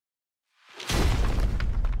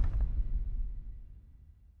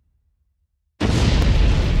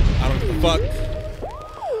fuck.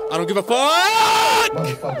 I don't give a fuck!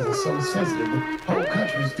 Motherfuckers are so sensitive. The whole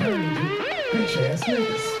country's turning into bitch ass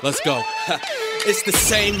niggas. Let's go. It's the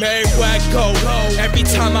same everywhere I go. Every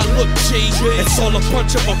time I look, G, it's all a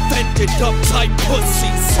bunch of offended, uptight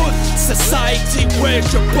pussies. Society, where's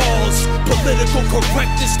your balls? Political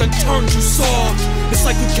correctness done turned you soft. It's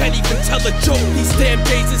like you can't even tell a joke these damn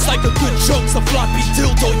days. It's like a good joke's a floppy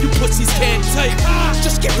dildo you pussies can't take.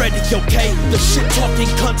 Just get ready, okay? The shit-talking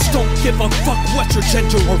cunts don't give a fuck what your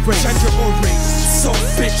gender or race. So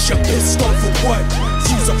bitch, you're pissed off for what?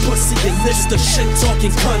 Use a pussy and list the shit-talking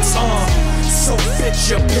cunts, So bitch,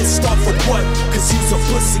 you're pissed off for what? Cause use a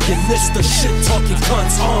pussy and list the shit-talking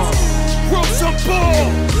cunts, Grow some ball!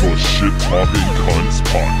 The Shit Talking Cunts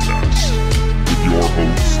Podcast with your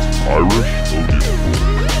host, Irish O'Neill,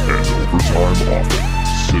 and Overtime Often.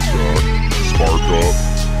 Sit back, spark up,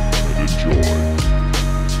 and enjoy.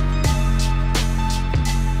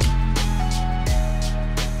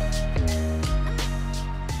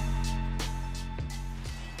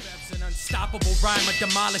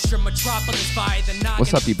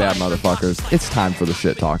 What's up, you bad motherfuckers? It's time for the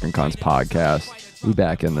Shit Talking Cunts Podcast. We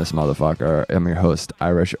back in this motherfucker. I'm your host,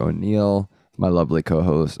 Irish O'Neill. My lovely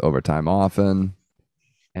co-host, Overtime Often.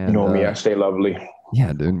 And, you know me, I stay lovely.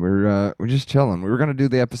 Yeah, dude, we're just chilling. We were gonna do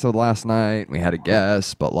the episode last night. We had a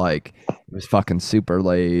guest, but like it was fucking super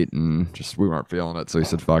late, and just we weren't feeling it. So we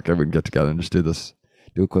said, "Fuck it, we can get together and just do this.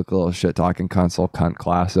 Do a quick little Shit Talking Console Cunt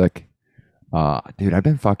Classic." Dude, I've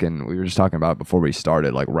been fucking. We were just talking about it before we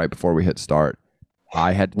started, like right before we hit start.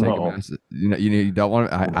 I had to take a mess. You don't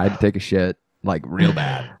want. I had to take a shit like real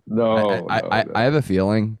bad. I have a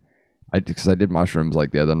feeling. Because I did mushrooms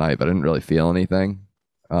like the other night, but I didn't really feel anything.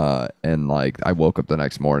 And like I woke up the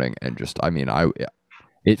next morning and just,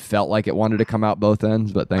 it felt like it wanted to come out both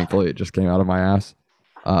ends, but thankfully it just came out of my ass.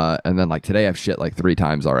 And then like today I've shit like 3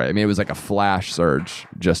 times already. I mean, it was like a flash surge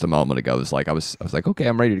just a moment ago. It was like, I was like, okay,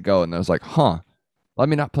 I'm ready to go. And I was like, let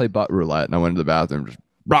me not play butt roulette. And I went to the bathroom, just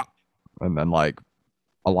blah, and then like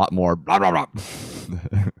a lot more blah, blah,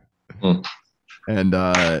 blah. And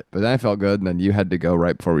but then I felt good, and then you had to go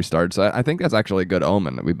right before we started. So I think that's actually a good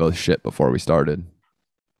omen that we both shit before we started.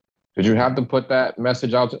 Did you have to put that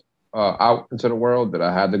message out into the world that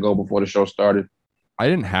I had to go before the show started? I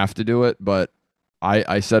didn't have to do it, but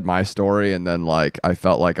I said my story, and then like I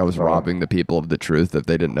felt like I was robbing the people of the truth if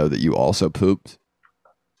they didn't know that you also pooped.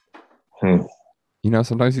 You know,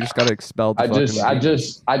 sometimes you just gotta expel the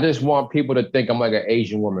I just want people to think I'm like an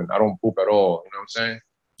Asian woman. I don't poop at all. You know what I'm saying?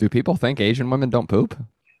 Do people think Asian women don't poop?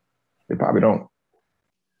 They probably don't.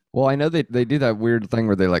 Well, I know they do that weird thing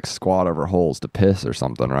where they like squat over holes to piss or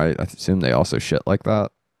something, right? I assume they also shit like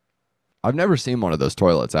that. I've never seen one of those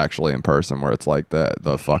toilets actually in person where it's like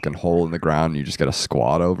the fucking hole in the ground and you just get a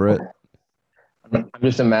squat over it. I'm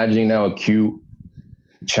just imagining now a cute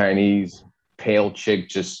Chinese pale chick,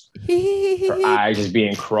 just her eyes just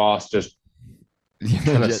being crossed, just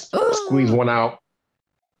kind of squeeze one out.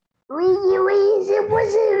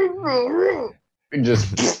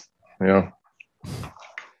 Just, you know.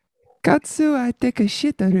 Katsu, I take a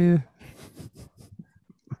shit out of.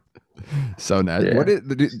 So now,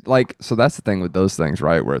 so that's the thing with those things,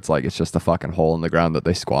 right? Where it's like it's just a fucking hole in the ground that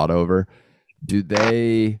they squat over. Do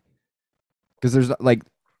they? Because there's like,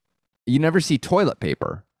 you never see toilet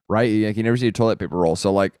paper, right? Like, you never see a toilet paper roll.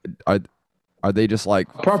 So like, are they just like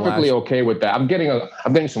perfectly okay with that? I'm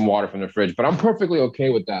getting some water from the fridge, but I'm perfectly okay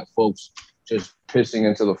with that, folks. Just pissing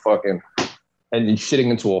into the fucking and then shitting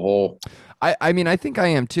into a hole. I mean, I think I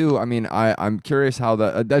am too. I mean, I'm curious how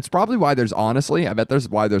that's probably why I bet there's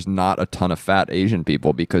why there's not a ton of fat Asian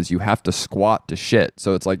people, because you have to squat to shit.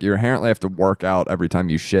 So it's like you inherently have to work out every time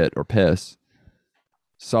you shit or piss.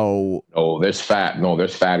 So there's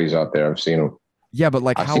fatties out there. I've seen them. Yeah, but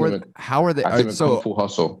like how are they? Kung Fu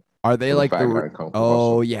Hustle. Are they like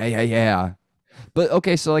Hustle. Yeah. But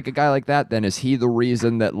okay, so like a guy like that, then is he the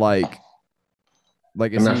reason that like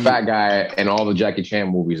is a fat guy in all the Jackie Chan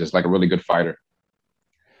movies is like a really good fighter?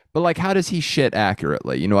 But like, how does he shit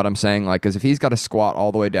accurately? You know what I'm saying? Like, because if he's got to squat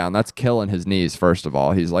all the way down, that's killing his knees. First of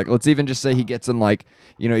all, he's like, let's even just say he gets in like,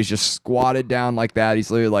 you know, he's just squatted down like that. He's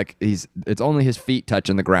literally like it's only his feet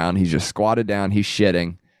touching the ground. He's just squatted down. He's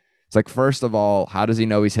shitting. It's like, first of all, how does he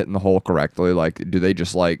know he's hitting the hole correctly? Like, do they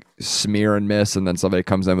just like smear and miss, and then somebody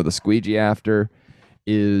comes in with a squeegee after?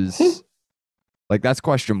 Is like, that's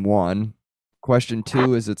question one. Question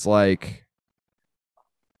two is, it's like,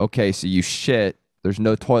 okay, so you shit, there's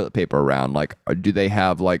no toilet paper around. Like, do they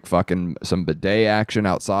have like fucking some bidet action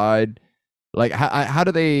outside? Like, how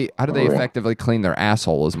do they effectively clean their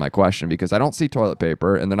asshole is my question, because I don't see toilet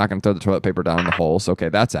paper, and they're not going to throw the toilet paper down in the hole. So okay,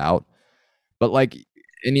 that's out. But like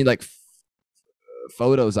any like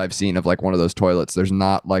photos I've seen of like one of those toilets, there's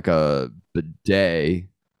not like a bidet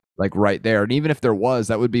like right there. And even if there was,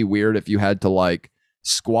 that would be weird if you had to like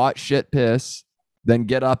squat, shit, piss, then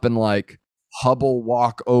get up and like hubble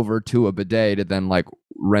walk over to a bidet to then like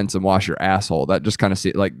rinse and wash your asshole. That just kind of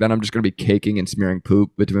like then I'm just gonna be caking and smearing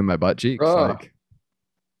poop between my butt cheeks.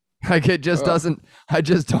 Like it just doesn't. I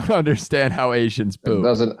just don't understand how Asians poop. It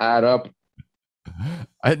doesn't add up.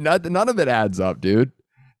 None of it adds up, dude.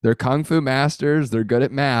 They're kung fu masters. They're good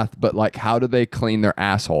at math, but like, how do they clean their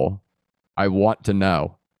asshole? I want to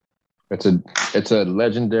know. It's a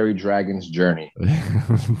legendary dragon's journey.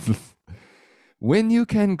 When you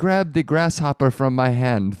can grab the grasshopper from my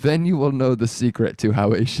hand, then you will know the secret to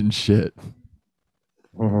how Asians shit.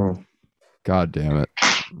 Mm-hmm. God damn it.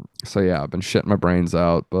 So yeah, I've been shitting my brains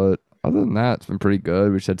out, but other than that, it's been pretty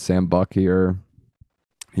good. We just had Sam Buck here.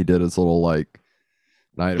 He did his little like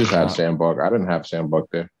night. Just had Sam Buck. I didn't have Sam Buck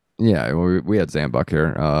there. Yeah, we had Sam Buck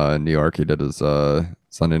here in New York. He did his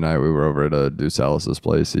Sunday night. We were over at Deuce Ellis's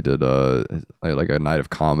place. He did like a night of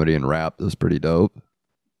comedy and rap. It was pretty dope.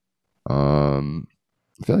 I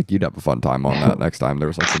feel like you'd have a fun time on that next time. There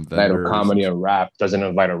was like some vendors. Night of comedy and rap. Doesn't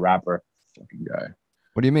invite a rapper. Fucking guy.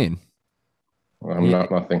 What do you mean? I'm not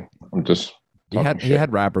nothing. I'm just. He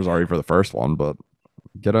had rappers already for the first one, but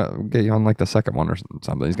get you on like the second one or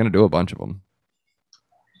something. He's gonna do a bunch of them.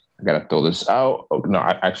 I gotta throw this out. Oh, no,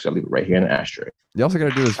 I'll leave it right here in the ashtray. You also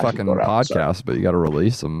gotta do his fucking podcast, but you gotta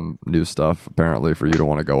release some new stuff apparently for you to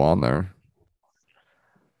want to go on there.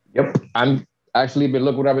 Yep, I'm actually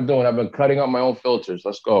look what I've been doing. I've been cutting out my own filters.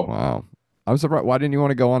 Let's go. Wow, I'm surprised. Why didn't you want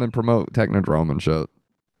to go on and promote Technodrome and shit?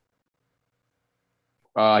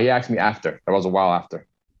 He asked me after. That was a while after.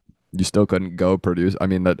 You still couldn't go produce. I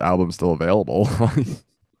mean, that album's still available.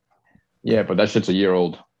 Yeah, but that shit's a year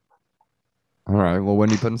old. All right. Well, when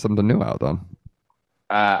are you putting something new out then?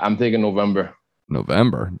 I'm thinking November.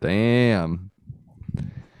 November. Damn.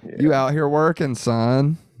 Yeah. You out here working,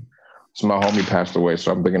 son? So my homie passed away,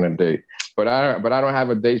 so I'm picking a date. But I don't have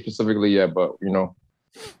a date specifically yet. But you know,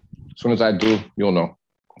 as soon as I do, you'll know.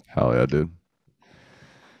 Hell yeah, dude.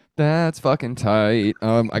 That's fucking tight.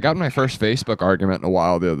 I got in my first Facebook argument in a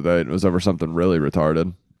while the other day. It was over something really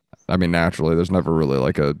retarded. I mean, naturally, there's never really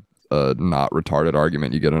like a not retarded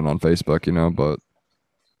argument you get in on Facebook, you know, but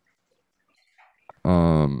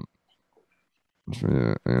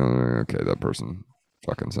okay, that person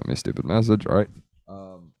fucking sent me a stupid message. All right.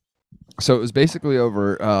 So it was basically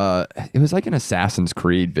over it was like an Assassin's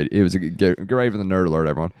Creed video. It was get ready for the nerd alert,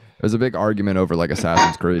 everyone. It was a big argument over like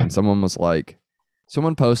Assassin's Creed, and someone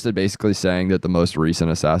posted basically saying that the most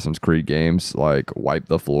recent Assassin's Creed games like wipe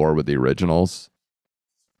the floor with the originals,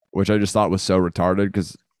 which I just thought was so retarded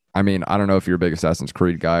because I mean, I don't know if you're a big Assassin's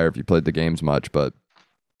Creed guy or if you played the games much, but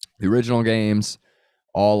the original games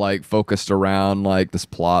all like focused around like this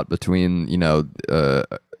plot between, you know,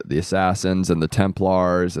 the assassins and the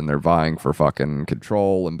Templars, and they're vying for fucking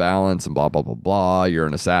control and balance and blah, blah, blah, blah. You're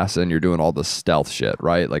an assassin. You're doing all this stealth shit,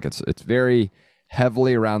 right? Like it's very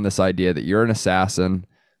heavily around this idea that you're an assassin,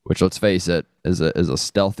 which let's face it, is a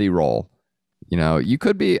stealthy role. You know, you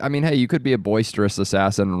could be, I mean, hey, you could be a boisterous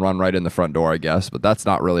assassin and run right in the front door, I guess, but that's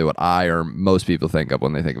not really what I or most people think of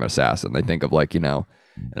when they think of an assassin. They think of like, you know,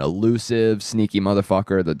 an elusive, sneaky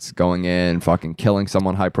motherfucker that's going in, fucking killing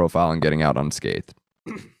someone high profile and getting out unscathed.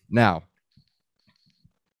 Now,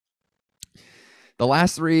 the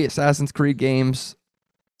last 3 Assassin's Creed games,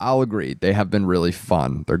 I'll agree, they have been really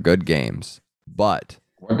fun. They're good games, but...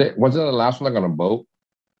 Wasn't the last one like on a boat?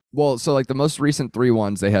 Well, so like the most recent 3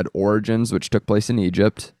 ones, they had Origins, which took place in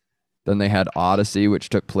Egypt. Then they had Odyssey, which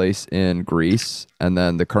took place in Greece. And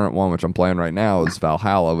then the current one, which I'm playing right now, is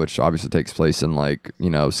Valhalla, which obviously takes place in like, you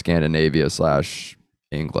know,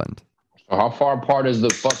 Scandinavia/England. So how far apart is the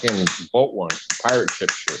fucking boat one? Pirate ship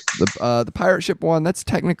shit. The pirate ship one, that's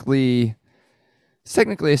technically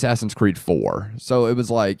Assassin's Creed 4. So it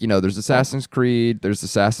was like, you know, there's Assassin's Creed, there's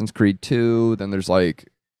Assassin's Creed 2, then there's like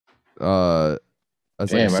Damn,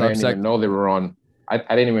 I didn't even know they were on. I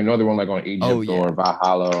didn't even know they were on like on Egypt or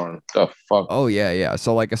Valhalla or the fuck. Oh yeah.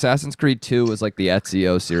 So like Assassin's Creed 2 was like the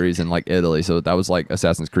Ezio series in like Italy. So that was like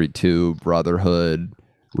Assassin's Creed 2, Brotherhood,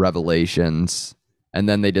 Revelations, and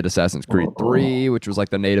then they did Assassin's Creed 3, which was like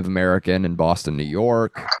the Native American in Boston, New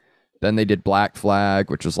York. Then they did Black Flag,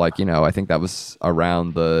 which was like, you know, I think that was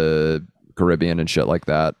around the Caribbean and shit like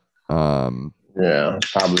that. Yeah,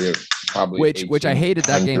 probably. Which I hated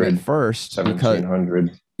that game at first because I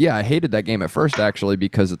hated that game at first actually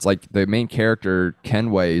because it's like the main character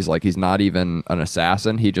Kenway is like he's not even an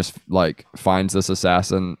assassin. He just like finds this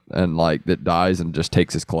assassin and like that dies and just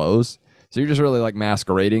takes his clothes. So you're just really like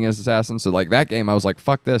masquerading as assassin. So like that game, I was like,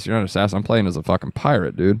 fuck this. You're not an assassin. I'm playing as a fucking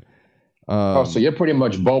pirate, dude. So you're pretty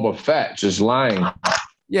much Boba Fett, just lying.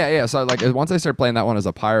 Yeah. So like once I started playing that one as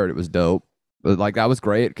a pirate, it was dope. But like that was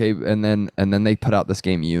great. Okay, and then they put out this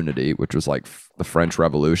game Unity, which was like the French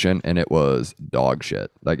Revolution, and it was dog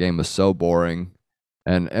shit. That game was so boring.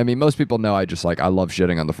 And I mean, most people know I love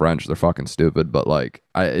shitting on the French. They're fucking stupid, but like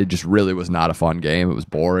it just really was not a fun game. It was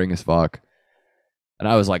boring as fuck. And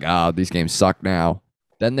I was like, these games suck now.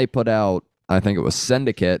 Then they put out, I think it was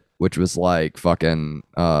Syndicate, which was like fucking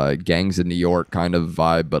gangs in New York kind of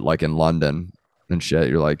vibe, but like in London and shit.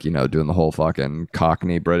 You're like, doing the whole fucking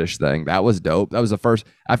Cockney British thing. That was dope. That was the first,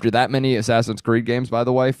 after that many Assassin's Creed games, by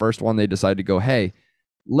the way, first one they decided to go, hey,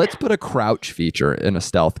 let's put a crouch feature in a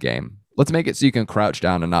stealth game. Let's make it so you can crouch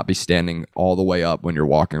down and not be standing all the way up when you're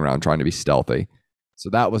walking around trying to be stealthy. So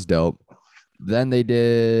that was dope. Then they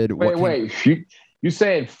did... Wait. You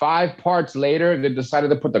saying 5 parts later, they decided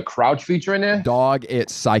to put the crouch feature in there? Dog,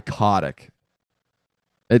 it's psychotic.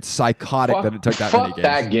 It's psychotic that it took that many games. Fuck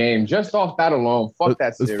that game. Just off that alone. Fuck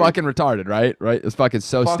that series. It's fucking retarded, right? It's fucking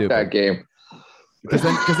so stupid. Fuck that game. Because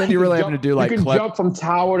then you're really having to do like... You can jump from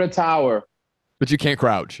tower to tower. But you can't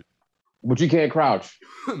crouch.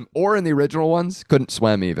 Or in the original ones, couldn't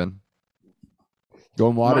swim even.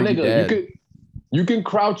 Go in water, you dead. You can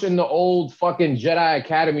crouch in the old fucking Jedi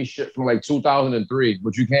Academy shit from like 2003,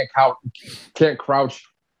 but you can't crouch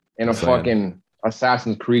in a fucking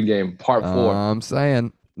Assassin's Creed game, part 4. I'm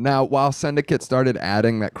saying. Now, while Syndicate started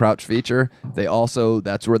adding that crouch feature,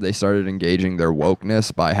 that's where they started engaging their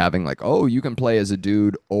wokeness by having like, oh, you can play as a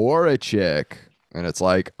dude or a chick. And it's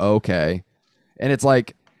like, okay. And it's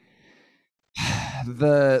like,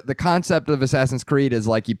 the concept of Assassin's Creed is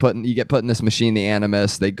like you get put in this machine, the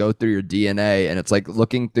Animus, they go through your DNA, and it's like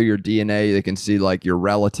looking through your DNA, they can see like your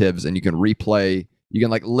relatives, and you can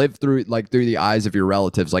like live through the eyes of your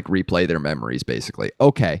relatives, like replay their memories, basically.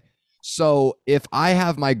 Okay. So if I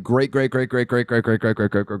have my great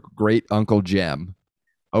Uncle Jim,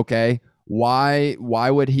 okay, why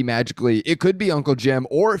would he magically, it could be Uncle Jim,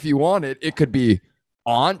 or if you want it could be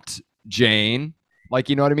Aunt Jane. Like,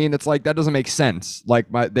 you know what I mean? It's like, that doesn't make sense. Like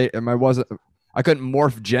I couldn't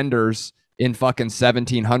morph genders in fucking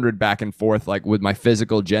 1700 back and forth, like with my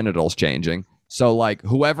physical genitals changing. So like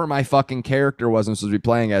whoever my fucking character was I'm supposed to be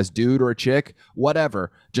playing as, dude or a chick,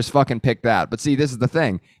 whatever, just fucking pick that. But see, this is the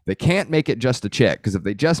thing. They can't make it just a chick, because if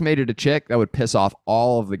they just made it a chick, that would piss off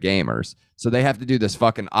all of the gamers. So they have to do this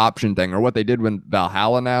fucking option thing, or what they did with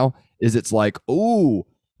Valhalla now is it's like, ooh,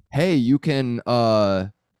 hey, you can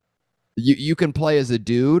you can play as a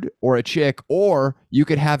dude or a chick, or you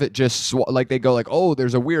could have it just like they go like, oh,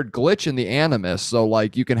 there's a weird glitch in the Animus, so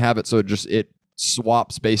like you can have it so it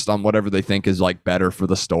swaps based on whatever they think is like better for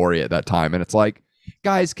the story at that time. And it's like,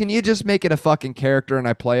 guys, can you just make it a fucking character and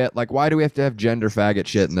I play it? Like, why do we have to have gender faggot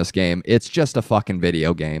shit in this game? It's just a fucking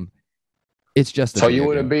video game. It's just a you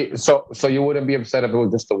wouldn't be upset if it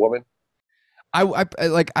was just a woman?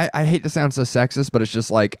 I hate to sound so sexist, but it's just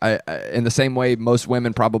like I in the same way most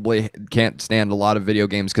women probably can't stand a lot of video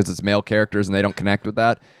games because it's male characters and they don't connect with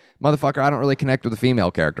that. Motherfucker, I don't really connect with a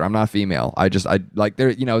female character. I'm not female. I like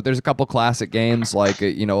there's a couple classic games like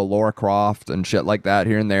Lara Croft and shit like that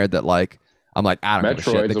here and there that like I'm like, I don't give a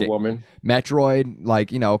shit. Metroid's a woman. Metroid,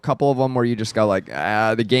 like, a couple of them where you just go like,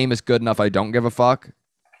 the game is good enough, I don't give a fuck.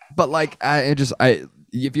 But like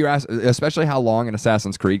if you ask, especially how long an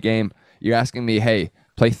Assassin's Creed game, you're asking me, hey,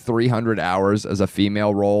 play 300 hours as a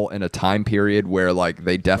female role in a time period where like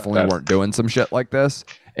they definitely weren't doing some shit like this.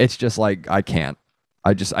 It's just like, I can't.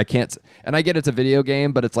 I can't. And I get it's a video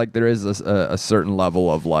game, but it's like there is a certain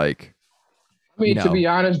level of like, I mean, to be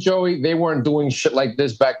honest, Joey, they weren't doing shit like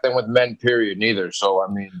this back then with men, period, neither. So, I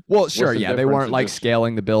mean... Well, sure, yeah, they weren't, like,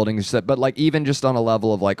 scaling the buildings, but, like, even just on a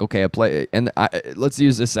level of, like, okay, let's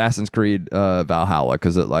use Assassin's Creed Valhalla,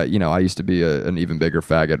 because, I used to be an even bigger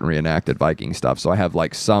faggot and reenacted Viking stuff, so I have,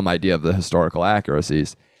 like, some idea of the historical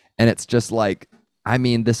accuracies, and it's just, like, I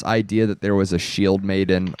mean, this idea that there was a shield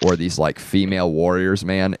maiden or these, like, female warriors,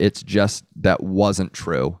 man, it's just, that wasn't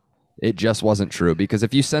true. It just wasn't true, because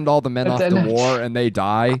if you send all the men off to war and they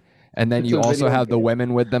die, and then you also have the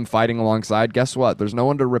women with them fighting alongside, guess what? There's no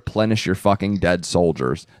one to replenish your fucking dead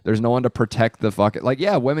soldiers. There's no one to protect the fucking... Like,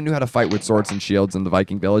 yeah, women knew how to fight with swords and shields in the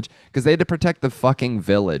Viking village, because they had to protect the fucking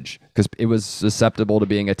village, because it was susceptible to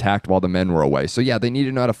being attacked while the men were away. So yeah, they needed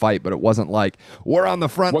to know how to fight, but it wasn't like, we're on the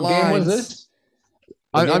front lines. What game was this?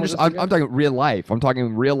 I'm talking real life. I'm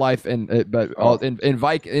talking real life, in the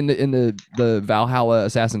Valhalla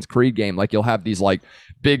Assassin's Creed game, like you'll have these like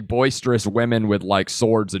big boisterous women with like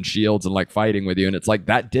swords and shields and like fighting with you, and it's like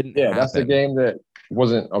that didn't happen. That's the game that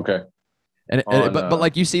wasn't okay. But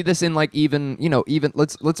like you see this in like even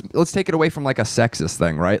let's take it away from like a sexist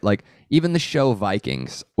thing, right? Like even the show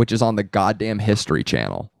Vikings, which is on the goddamn History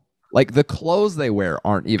Channel, like the clothes they wear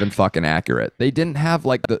aren't even fucking accurate. They didn't have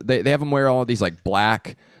like they have them wear all of these like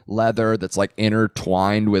black leather that's like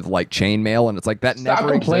intertwined with like chainmail, and it's like that Stop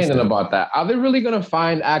never complaining existed. about that. Are they really gonna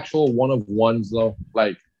find actual one of ones though?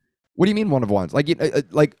 Like, what do you mean one of ones? Like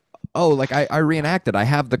like. Oh, like I reenacted. I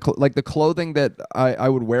have the clothing that I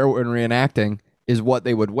would wear when reenacting is what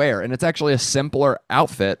they would wear, and it's actually a simpler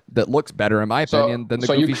outfit that looks better in my opinion than the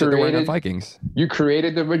goofy shit they're wearing on Vikings. You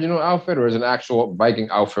created the original outfit, or is it an actual Viking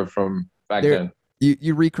outfit from back then?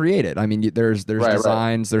 You recreate it. I mean, there's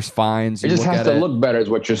designs, there's finds. It just has to look better, is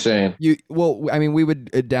what you're saying. I mean, we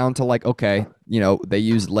would down to like, okay, they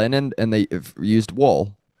used linen and they used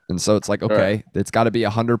wool. And so it's like, okay, it's got to be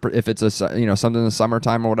 100%. If it's a something in the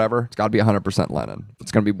summertime or whatever, it's got to be 100% linen. If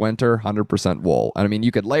it's going to be winter, 100% wool. And I mean,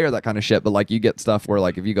 you could layer that kind of shit, but like you get stuff where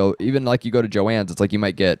like if you go to Joann's, it's like you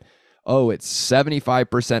might get, it's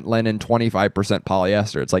 75% linen, 25%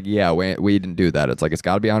 polyester. It's like, yeah, we didn't do that. It's like it's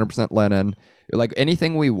got to be 100% linen. Like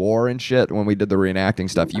anything we wore and shit when we did the reenacting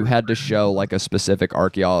stuff, you had to show like a specific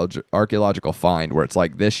archaeological find where it's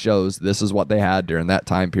like this shows this is what they had during that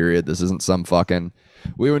time period. This isn't some fucking.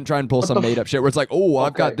 We wouldn't try and pull some made up shit where it's like,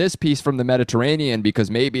 I've got this piece from the Mediterranean because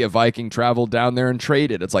maybe a Viking traveled down there and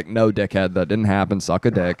traded. It's like, no, dickhead, that didn't happen. Suck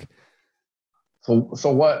a dick. So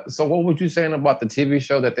what was you saying about the TV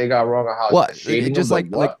show that they got wrong on how just like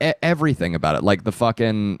everything about it, like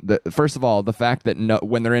first of all, the fact that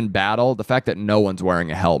when they're in battle, the fact that no one's wearing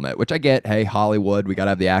a helmet, which I get, hey, Hollywood, we gotta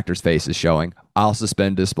have the actors' faces showing. I'll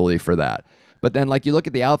suspend disbelief for that. But then, like, you look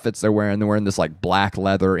at the outfits they're wearing this, like, black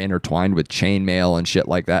leather intertwined with chainmail and shit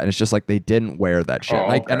like that. And it's just like they didn't wear that shit.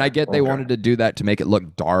 And I get they wanted to do that to make it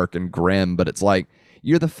look dark and grim, but it's like,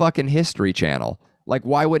 you're the fucking History Channel. Like,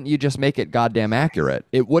 why wouldn't you just make it goddamn accurate?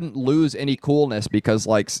 It wouldn't lose any coolness because,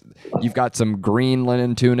 like, you've got some green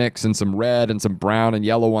linen tunics and some red and some brown and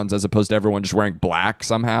yellow ones as opposed to everyone just wearing black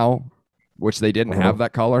somehow, which they didn't have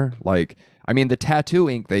that color. Like, I mean, the tattoo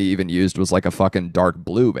ink they even used was like a fucking dark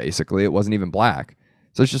blue, basically. It wasn't even black.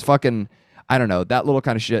 So it's just fucking, I don't know, that little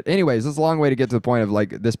kind of shit. Anyways, this is a long way to get to the point of,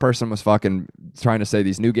 like, this person was fucking trying to say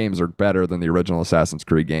these new games are better than the original Assassin's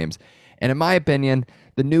Creed games. And in my opinion,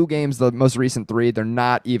 the new games, the most recent 3, they're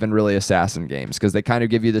not even really assassin games because they kind of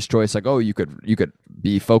give you this choice like, you could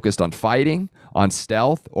be focused on fighting, on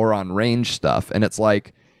stealth, or on range stuff. And it's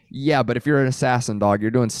like, yeah, but if you're an assassin, dog,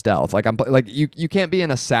 you're doing stealth. Like you can't be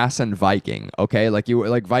an assassin Viking, okay? Like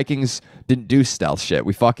Vikings didn't do stealth shit.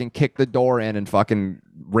 We fucking kicked the door in and fucking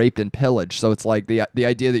raped and pillaged. So it's like the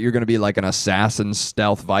idea that you're going to be like an assassin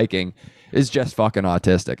stealth Viking is just fucking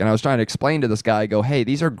autistic. And I was trying to explain to this guy, hey,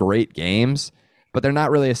 these are great games, but they're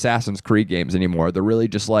not really Assassin's Creed games anymore. They're really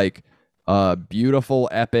just like beautiful,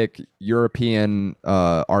 epic European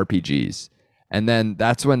RPGs. And then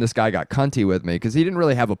that's when this guy got cunty with me because he didn't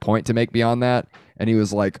really have a point to make beyond that. And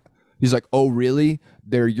he's like, oh, really?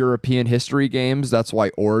 They're European history games. That's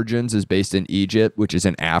why Origins is based in Egypt, which is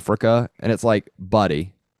in Africa. And it's like,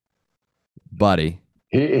 buddy.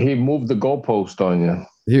 He moved the goalpost on you.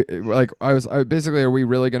 I basically, are we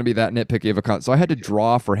really going to be that nitpicky of a cunt? So I had to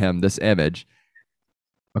draw for him this image.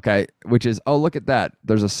 Okay, which is, look at that.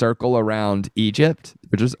 There's a circle around Egypt,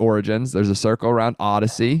 which is Origins. There's a circle around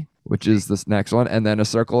Odyssey, which is this next one, and then a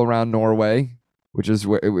circle around Norway, which is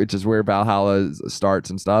where Valhalla starts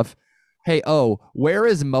and stuff. Hey, where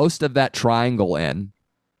is most of that triangle in?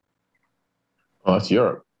 Oh, it's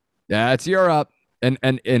Europe. Yeah, it's Europe. And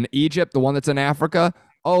in Egypt, the one that's in Africa,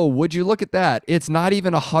 would you look at that? It's not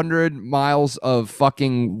even 100 miles of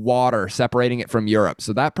fucking water separating it from Europe.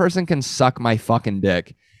 So that person can suck my fucking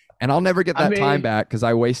dick. And I'll never get that time back because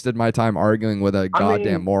I wasted my time arguing with a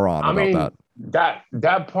goddamn moron about that.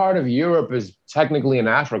 That part of Europe is technically in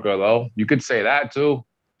Africa, though. You could say that too.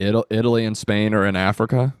 Italy and Spain are in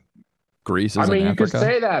Africa. Greece is in Africa. You could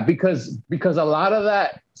say that because a lot of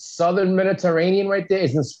that southern Mediterranean right there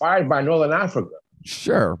is inspired by northern Africa.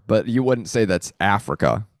 Sure, but you wouldn't say that's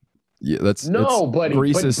Africa.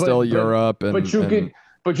 Greece is still Europe, but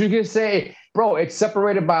you could say, bro, it's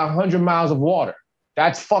separated by 100 miles of water.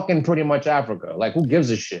 That's fucking pretty much Africa. Like, who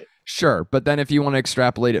gives a shit? Sure, but then if you want to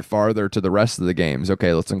extrapolate it farther to the rest of the games,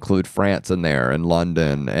 okay, let's include France in there and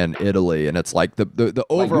London and Italy, and it's like the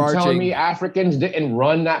overarching. Like, you telling me Africans didn't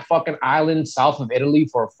run that fucking island south of Italy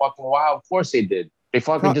for a fucking while? Of course they did. They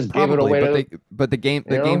fucking just gave it away. But the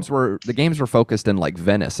games were focused in like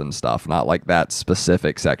Venice and stuff, not like that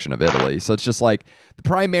specific section of Italy. So it's just like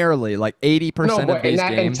primarily like 80% of these in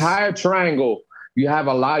that games. Entire triangle, you have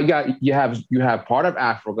a lot. You have part of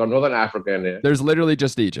Africa, northern Africa in there. There's literally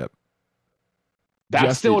just Egypt. That's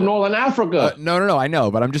Just still Egypt. Northern Africa. No, I know,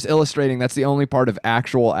 but I'm just illustrating that's the only part of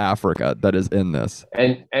actual Africa that is in this.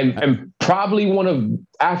 And probably one of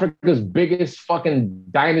Africa's biggest fucking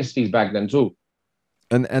dynasties back then too.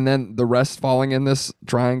 And then the rest falling in this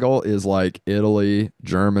triangle is like Italy,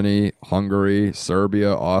 Germany, Hungary,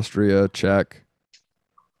 Serbia, Austria, Czech,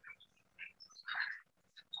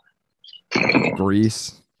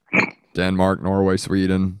 Greece, Denmark, Norway,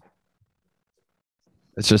 Sweden.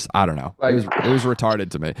 It's just, I don't know. Like, it was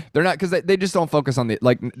retarded to me. They're not, because they just don't focus on the,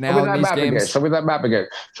 like now in these games. Show me that map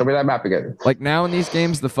again. Like now in these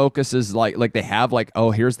games, the focus is like they have like,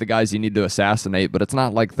 oh, here's the guys you need to assassinate, but it's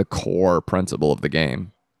not like the core principle of the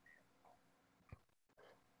game.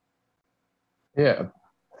 Yeah.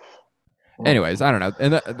 Anyways, I don't know.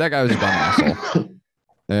 And that guy was a dumb asshole.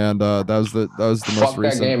 And that was the most Fuck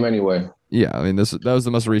recent that game anyway. Yeah, I mean that was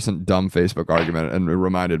the most recent dumb Facebook argument, and it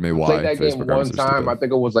reminded me why Played that Facebook game one arguments are time. stupid. I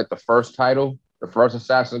think it was like the first title, the first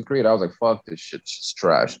Assassin's Creed. I was like, "Fuck this shit, it's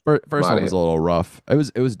trash." First one was a little rough. It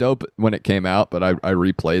was dope when it came out, but I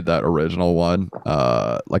replayed that original one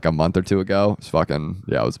like a month or two ago. It's fucking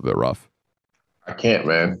it was a bit rough. I can't,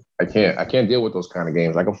 man. I can't deal with those kind of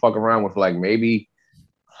games. I can fuck around with like maybe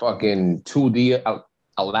fucking 2D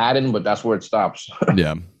Aladdin, but that's where it stops.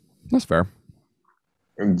 Yeah, that's fair.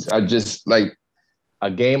 I just like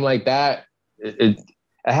a game like that. It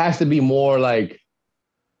has to be more like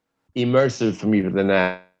immersive for me than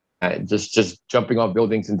that. Just jumping off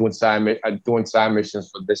buildings and doing side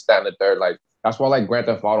missions for this, that, and the third. Like that's why I like Grand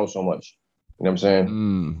Theft Auto so much. You know what I'm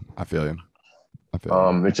saying? I feel you.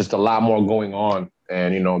 It's just a lot more going on,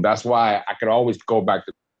 and that's why I could always go back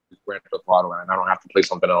to Grand Theft Auto, and I don't have to play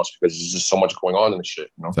something else because there's just so much going on in the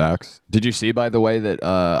shit. Facts. Did you see, by the way, that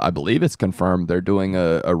I believe it's confirmed they're doing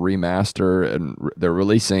a remaster and they're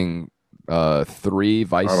releasing 3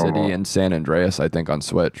 Vice City and San Andreas, I think, on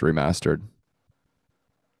Switch remastered.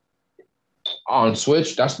 On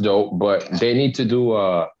Switch, that's dope, but they need to do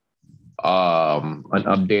an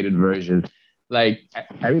updated version. Like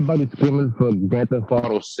everybody's screaming for Grand Theft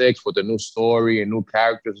Auto 6 with a new story and new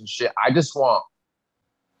characters and shit. I just want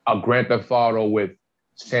a Grand Theft Auto with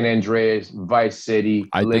San Andreas, Vice City,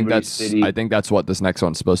 City. I think that's what this next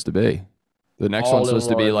one's supposed to be. The next one's supposed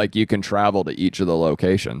to be like you can travel to each of the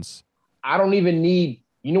locations. I don't even need.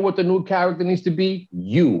 You know what the new character needs to be?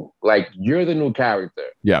 You. Like, you're the new character.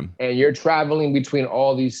 Yeah. And you're traveling between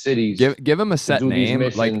all these cities. Give him a set name.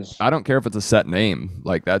 Like, I don't care if it's a set name.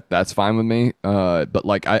 Like, that's fine with me. But,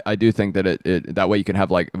 like, I do think that it that way you can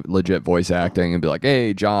have, like, legit voice acting and be like,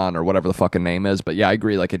 hey, John, or whatever the fucking name is. But, yeah, I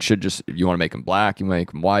agree. Like, it should just, you want to make him black, you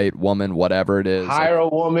make him white, woman, whatever it is. Hire a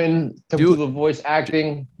woman to do the voice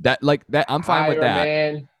acting. I'm fine with that.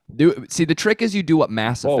 Man. See, the trick is you do what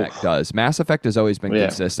Mass Effect does. Mass Effect has always been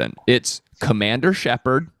consistent. It's Commander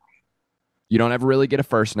Shepard. You don't ever really get a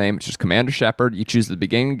first name. It's just Commander Shepard. You choose at the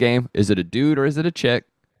beginning of the game. Is it a dude or is it a chick?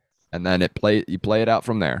 And then you play it out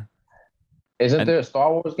from there. Isn't there a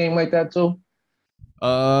Star Wars game like that too?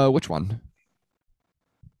 Which one?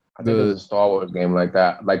 I think there's a Star Wars game like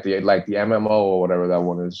that, like the MMO or whatever that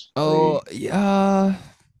one is. Oh yeah,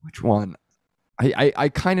 which one? I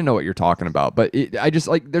kind of know what you're talking about, but I just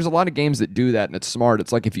like there's a lot of games that do that and it's smart.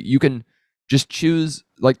 It's like if you can just choose,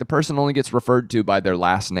 like the person only gets referred to by their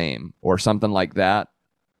last name or something like that,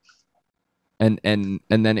 and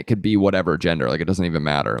then it could be whatever gender. Like it doesn't even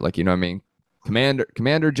matter. Like, you know what I mean?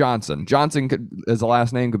 Commander Johnson could, as a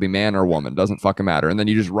last name, could be man or woman. Doesn't fucking matter. And then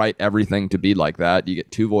you just write everything to be like that. You get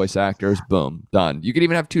 2 voice actors. Boom, done. You could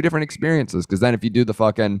even have 2 different experiences because then if you do the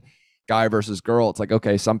fucking guy versus girl, it's like,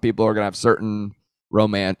 okay, some people are gonna have certain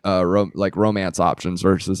romance options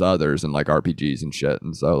versus others and like RPGs and shit,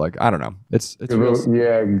 and so like I don't know, it's real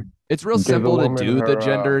simple to do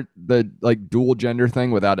the like dual gender thing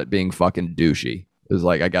without it being fucking douchey is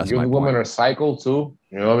like I guess give my the woman point. a cycle too,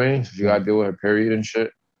 you know what I mean? You gotta deal with her period and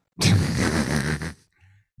shit. You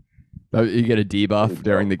get a debuff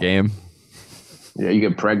during the game. Yeah, you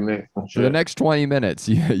get pregnant. For the next 20 minutes,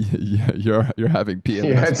 you're having PMS.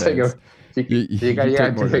 You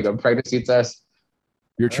gotta take a pregnancy test.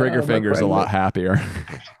 Your trigger finger's a lot happier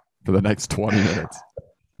for the next 20 minutes.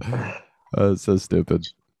 It's so stupid.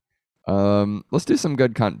 Let's do some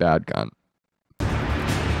good cunt, bad cunt.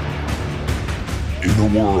 In a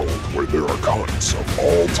world where there are cunts of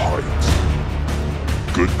all types,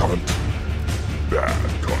 good cunt, bad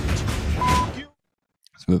cunt.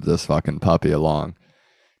 Let's move this fucking puppy along.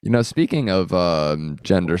 You know, speaking of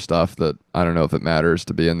gender stuff that I don't know if it matters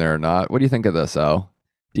to be in there or not, what do you think of this, Al?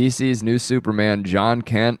 DC's new Superman, John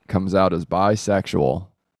Kent, comes out as bisexual.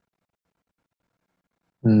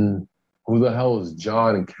 Who the hell is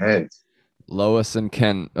John Kent? Lois and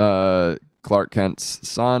Kent Clark Kent's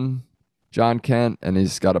son, John Kent, and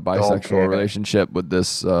he's got a bisexual relationship with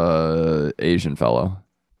this Asian fellow.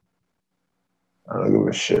 I don't give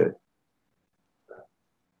a shit.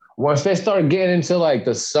 Once they start getting into like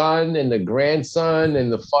the son and the grandson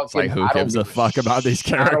and the fucking, It's like, who gives a fuck about these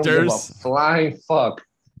characters? I don't give a flying fuck.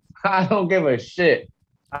 I don't give a shit.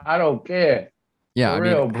 I don't care. Yeah, For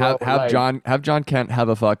real, bro. have John Kent have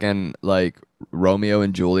a fucking like Romeo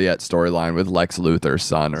and Juliet storyline with Lex Luthor's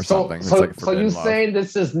son or something. So you love. saying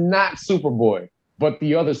this is not Superboy, but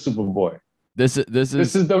the other Superboy? This is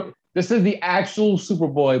the actual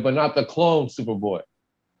Superboy, but not the clone Superboy.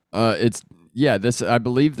 I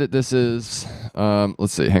believe that this is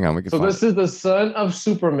let's see, hang on, we can find this is the son of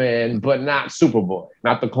Superman, but not Superboy,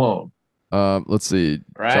 not the clone. Let's see.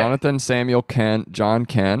 Right? Jonathan Samuel Kent, John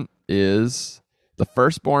Kent, is the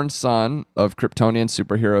firstborn son of Kryptonian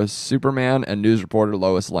superheroes Superman and news reporter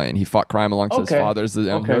Lois Lane. He fought crime alongside his father as the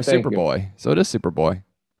hero Superboy. So it is Superboy.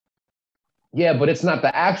 Yeah, but it's not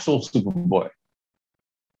the actual Superboy.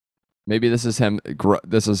 Maybe this is him.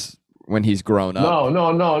 This is when he's grown up.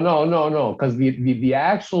 No. Because the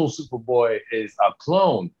actual Superboy is a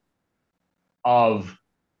clone of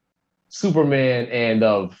Superman and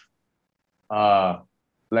of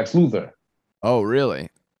Lex Luthor. Oh, really?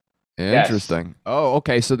 Interesting. Yes. Oh,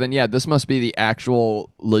 okay. So then, this must be the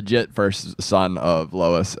actual legit first son of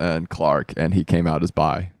Lois and Clark, and he came out as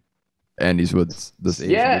bi. And he's with this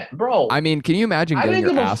Asian. Yeah, bro. I mean, can you imagine getting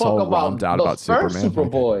your asshole bombed out about Superman?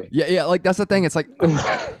 Superboy. Yeah. Like that's the thing. It's like,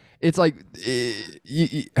 like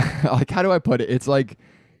how do I put it? It's like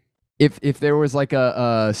if there was like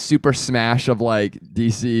a super smash of like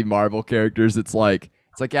DC Marvel characters, it's like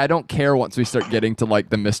I don't care once we start getting to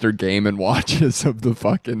like the Mr. Game and Watches of the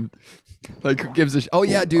fucking. Like, who gives a oh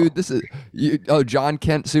yeah, dude, this is John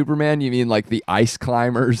Kent Superman. You mean like the ice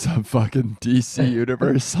climbers of fucking DC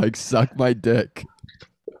universe? Like, suck my dick.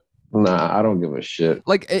 Nah, I don't give a shit.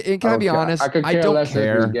 Like, and can I be honest? I don't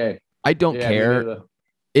care. I don't care.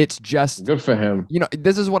 It's just good for him. You know,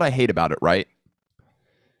 this is what I hate about it, right?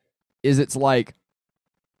 It's like,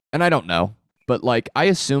 and I don't know, but like, I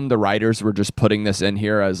assume the writers were just putting this in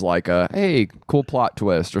here as like a, hey, cool plot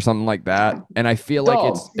twist or something like that. And I feel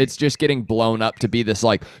like it's just getting blown up to be this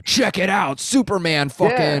like, check it out, Superman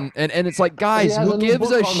fucking, and it's like, guys, who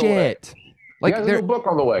gives a shit? Like, there's a book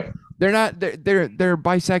on the way. They're not, they're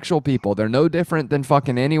bisexual people. They're no different than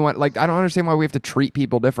fucking anyone. Like, I don't understand why we have to treat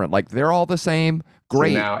people different. Like, they're all the same.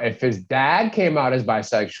 Great. So now, if his dad came out as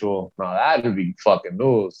bisexual, now that would be fucking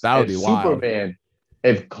news. That would be wild. Superman,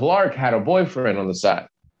 if Clark had a boyfriend on the side,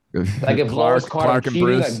 like if Clark and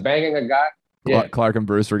Bruce, like banging a guy, Clark and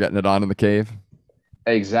Bruce were getting it on in the cave.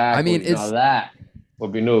 Exactly. I mean, that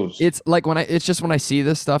would be news. It's like when I see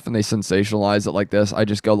this stuff and they sensationalize it like this, I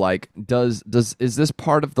just go like, is this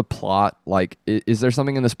part of the plot? Like, is there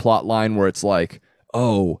something in this plot line where it's like,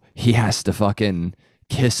 oh, he has to fucking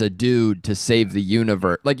kiss a dude to save the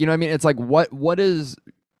universe? Like, you know what I mean? It's like, what is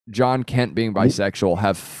John Kent being bisexual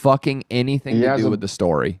have fucking anything to do with the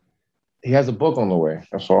story? He has a book on the way.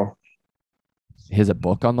 That's all. He has a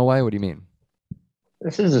book on the way? What do you mean?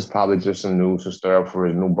 This is just probably just some news to stir up for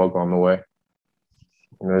his new book on the way.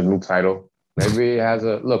 You know, his new title. Maybe he has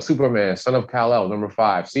Superman, son of Kal-El, number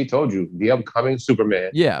 5. See, told you, the upcoming Superman.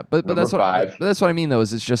 Yeah, but that's what I mean though.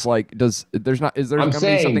 Is it's just like is there I'm gonna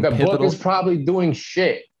saying be something the pivotal? book is probably doing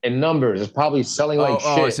shit in numbers. It's probably selling like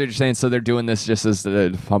shit. Oh, so you're saying they're doing this just as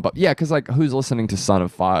the pump up? Yeah, because like who's listening to son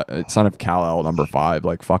of Kal-El number 5?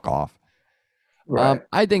 Like, fuck off. Right.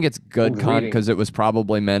 I think it's good cunt because it was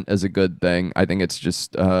probably meant as a good thing. I think it's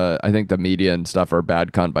just I think the media and stuff are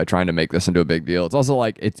bad cunt by trying to make this into a big deal. It's also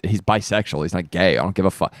like he's bisexual. He's not gay. I don't give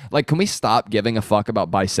a fuck. Like, can we stop giving a fuck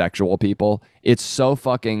about bisexual people? It's so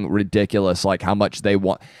fucking ridiculous. Like how much they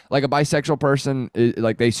want. Like a bisexual person,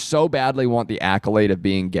 like they so badly want the accolade of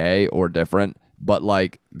being gay or different, but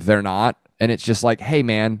like they're not. And it's just like, hey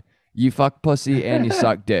man, you fuck pussy and you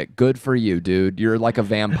suck dick. Good for you, dude. You're like a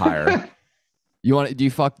vampire. Do you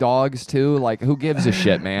fuck dogs too? Like, who gives a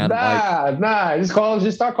shit, man? Nah.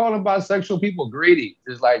 Just start calling bisexual people greedy.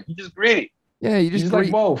 Just like, you're just greedy. Yeah, you just like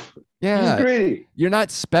both. Yeah, you're just greedy. You're not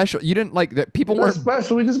special. You didn't like that. People weren't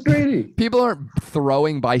special. We're just greedy. People aren't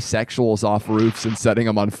throwing bisexuals off roofs and setting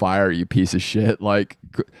them on fire. You piece of shit. Like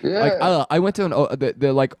I went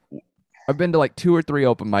to I've been to like 2 or 3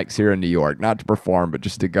 open mics here in New York, not to perform, but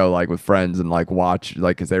just to go like with friends and like watch,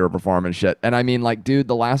 like, because they were performing shit. And I mean, like, dude,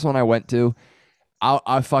 the last one I went to,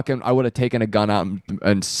 I would have taken a gun out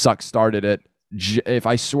and started it. If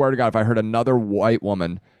I swear to God, if I heard another white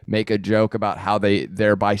woman make a joke about how they're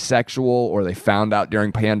bisexual or they found out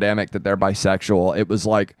during pandemic that they're bisexual, it was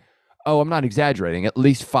like, Oh, I'm not exaggerating. At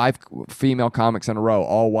least 5 female comics in a row,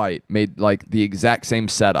 all white, made like the exact same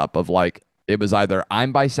setup of like it was either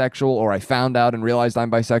I'm bisexual or I found out and realized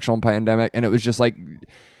I'm bisexual in pandemic, and it was just like,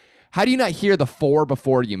 how do you not hear the 4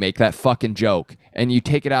 before you make that fucking joke and you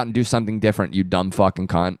take it out and do something different, you dumb fucking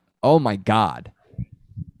cunt? Oh my god.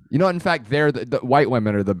 You know what? In fact, they're the white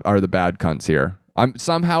women are the bad cunts here.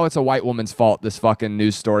 Somehow it's a white woman's fault. This fucking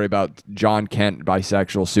news story about John Kent,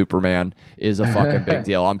 bisexual Superman, is a fucking big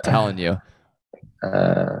deal. I'm telling you.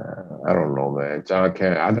 I don't know, man. John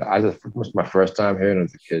Kent. I just it was my first time hearing it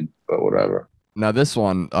as a kid, but whatever. Now this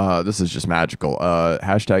one, this is just magical.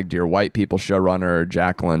 Hashtag Dear White People showrunner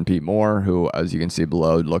Jacqueline P. Moore, who, as you can see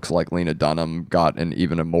below, looks like Lena Dunham, got in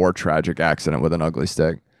even a more tragic accident with an ugly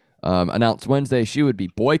stick. Announced Wednesday she would be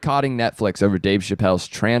boycotting Netflix over Dave Chappelle's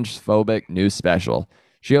transphobic new special.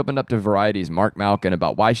 She opened up to Variety's Mark Malkin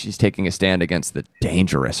about why she's taking a stand against the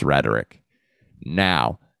dangerous rhetoric.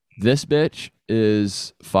 Now, this bitch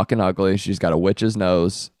is fucking ugly. She's got a witch's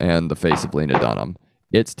nose and the face of Lena Dunham.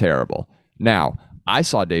 It's terrible. Now, I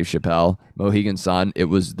saw Dave Chappelle, Mohegan Sun. It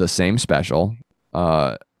was the same special,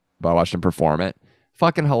 but I watched him perform it.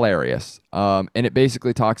 Fucking hilarious. And it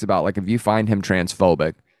basically talks about, like, if you find him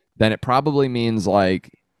transphobic, then it probably means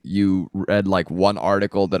like you read like one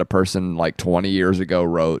article that a person like 20 years ago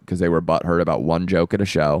wrote because they were butthurt about one joke at a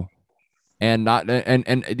show. And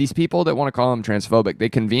these people that want to call him transphobic, they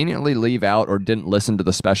conveniently leave out or didn't listen to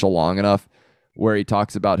the special long enough where he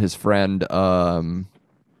talks about his friend, what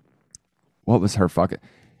was her fucking,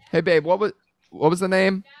 hey babe, what was the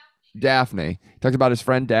name? Daphne. Talked about his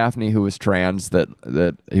friend Daphne, who was trans, that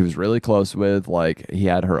he was really close with. Like, he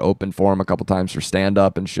had her open for him a couple times for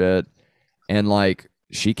stand-up and shit. And, like,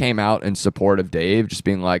 she came out in support of Dave, just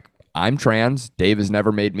being like, I'm trans. Dave has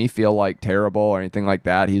never made me feel, like, terrible or anything like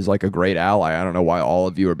that. He's, like, a great ally. I don't know why all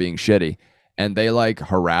of you are being shitty. And they, like,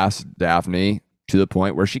 harassed Daphne to the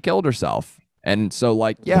point where she killed herself. And so,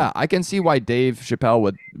 like, yeah, I can see why Dave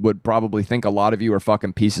Chappelle would probably think a lot of you are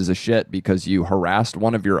fucking pieces of shit because you harassed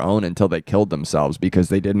one of your own until they killed themselves because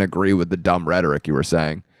they didn't agree with the dumb rhetoric you were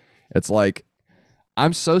saying. It's like,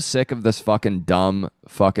 I'm so sick of this fucking dumb,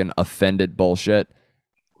 fucking offended bullshit.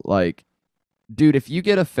 Like, dude, if you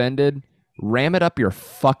get offended, ram it up your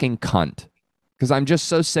fucking cunt. Because I'm just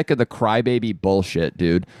so sick of the crybaby bullshit,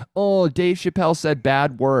 dude. Oh, Dave Chappelle said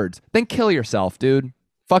bad words. Then kill yourself, dude.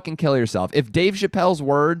 Fucking kill yourself. If Dave Chappelle's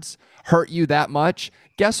words hurt you that much,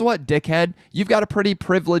 guess what, dickhead? You've got a pretty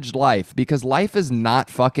privileged life because life is not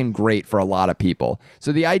fucking great for a lot of people.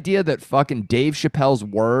 So the idea that fucking Dave Chappelle's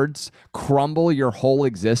words crumble your whole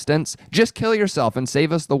existence, just kill yourself and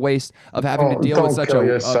save us the waste of having to deal with such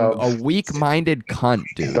a weak-minded cunt,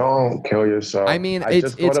 dude. Don't kill yourself. I mean,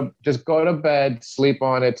 just go to bed, sleep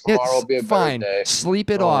on it. Tomorrow will be a better day. Sleep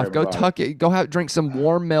it off. Go tuck it. Go drink some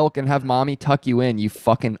warm milk and have mommy tuck you in. You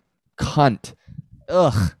fucking cunt.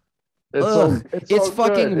 Ugh. It's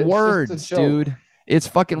fucking words, dude. It's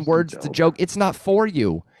fucking words. It's a joke. It's not for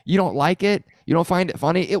you. You don't like it. You don't find it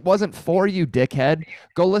funny. It wasn't for you, dickhead.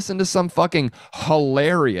 Go listen to some fucking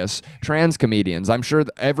hilarious trans comedians. I'm sure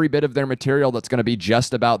every bit of their material that's going to be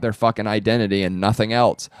just about their fucking identity and nothing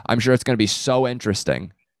else. I'm sure it's going to be so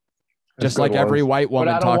interesting. Just like every white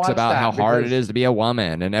woman talks about how hard it is to be a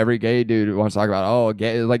woman, and every gay dude wants to talk about, oh,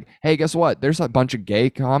 gay. Like, hey, guess what? There's a bunch of gay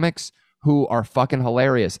comics who are fucking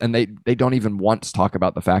hilarious, and they don't even once talk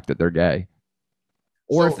about the fact that they're gay.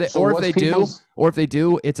 Or if they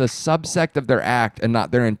do, it's a subsect of their act and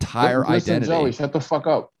not their entire identity. Joey, shut the fuck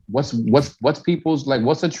up. What's people's, like,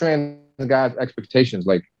 what's a trans guy's expectations?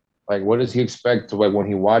 Like what does he expect to, like, when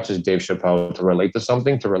he watches Dave Chappelle, to relate to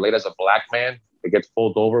something, to relate as a black man that gets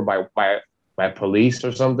pulled over by police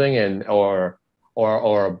or something, and or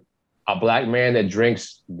a black man that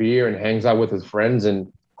drinks beer and hangs out with his friends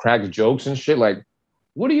and cracks jokes and shit? Like,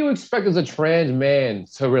 what do you expect as a trans man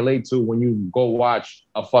to relate to when you go watch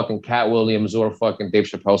a fucking Cat Williams or a fucking Dave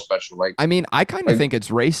Chappelle special? Like, I mean, I kind of think it's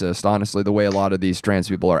racist, honestly, the way a lot of these trans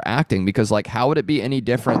people are acting, because, like, how would it be any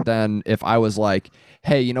different than if I was like,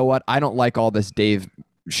 hey, you know what? I don't like all this Dave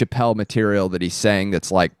Chappelle material that he's saying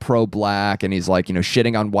that's like pro-black, and he's like, you know,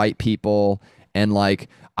 shitting on white people, and like,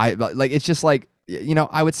 it's just like, you know,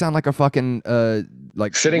 I would sound like a fucking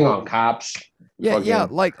like shitting on cops. Yeah,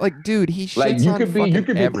 like, dude, he shits like, you on could be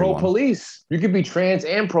everyone. pro-police. You could be trans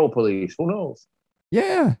and pro-police. Who knows?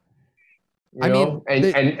 Yeah. I mean,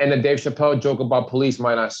 and the Dave Chappelle joke about police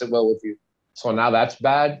might not sit well with you. So now that's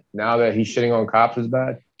bad. Now that he's shitting on cops is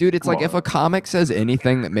bad. Dude, it's like, if a comic says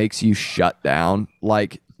anything that makes you shut down,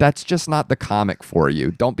 like, that's just not the comic for you.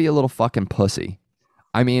 Don't be a little fucking pussy.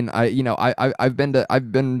 I mean, I've been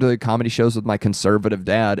to comedy shows with my conservative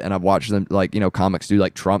dad, and I've watched them, like, comics do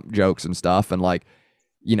like Trump jokes and stuff, and like,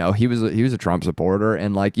 he was a Trump supporter,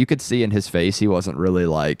 and like you could see in his face he wasn't really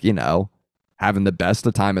like, having the best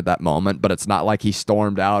of time at that moment, but it's not like he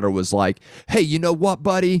stormed out or was like, hey, you know what,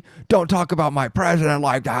 buddy? Don't talk about my president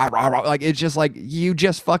like that. Like, it's just like, you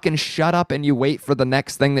just fucking shut up and you wait for the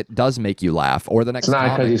next thing that does make you laugh, or the next. It's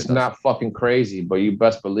not because he's not fucking crazy, but you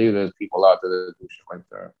best believe there's people out there that do shit like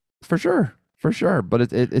that. For sure.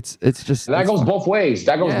 But it's just. And that goes both ways.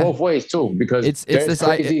 That goes both ways too, because it's this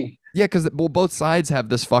crazy. Yeah, because both sides have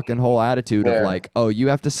this fucking whole attitude of like, oh, you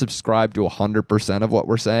have to subscribe to 100% of what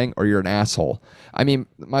we're saying or you're an asshole. I mean,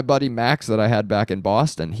 my buddy Max that I had back in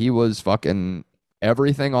Boston, he was fucking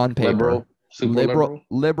everything on paper.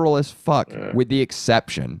 Liberal as fuck, with the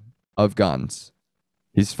exception of guns.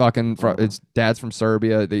 He's fucking, his dad's from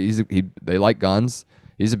Serbia. They like guns.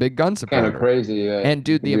 He's a big gun supporter. Kind of crazy, yeah. And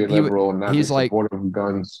dude, he's like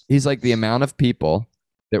guns. He's like the amount of people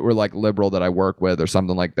that were like liberal that I work with or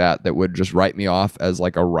something like that would just write me off as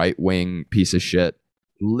like a right-wing piece of shit,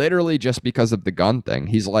 literally just because of the gun thing.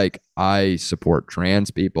 He's like, I support trans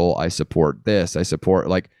people. I support this. I support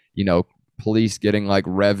like, police getting like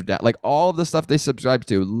revved down, like all of the stuff they subscribe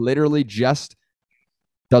to, literally just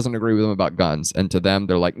doesn't agree with them about guns. And to them,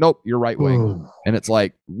 they're like, nope, you're right-wing. And it's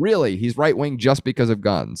like, really? He's right-wing just because of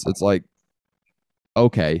guns? It's like,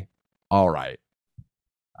 okay, all right.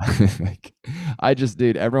 Like,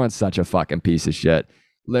 dude, everyone's such a fucking piece of shit.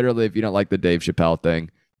 Literally, if you don't like the Dave Chappelle thing,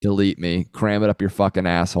 delete me, cram it up your fucking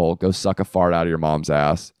asshole, go suck a fart out of your mom's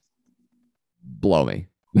ass, blow me.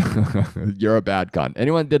 You're a bad cunt.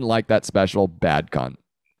 Anyone didn't like that special, bad cunt.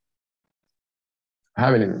 I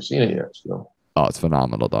haven't even seen it yet, so. Oh, it's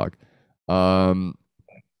phenomenal, dog. All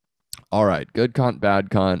right, good cunt, bad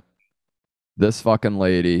cunt. This fucking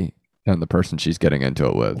lady and the person she's getting into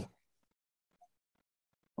it with.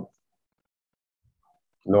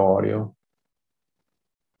 No audio.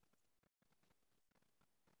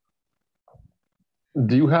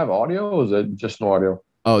 Do you have audio, or is it just no audio?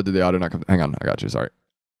 Oh, did the audio not come? Hang on, I got you. Sorry.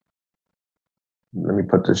 Let me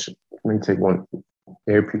put this. Let me take one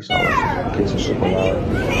earpiece out in case it's super loud.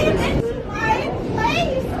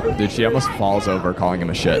 Dude, she almost falls over calling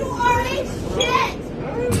him a shit. You are a shit.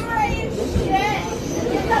 You are a shit.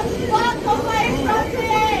 Get the fuck away from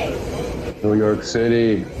me. New York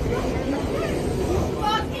City.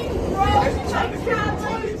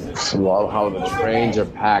 I love how the trains are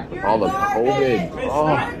packed with all the COVID.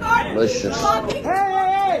 Oh, delicious.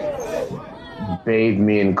 Bathe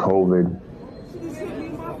me in COVID.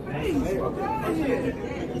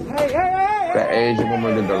 The Asian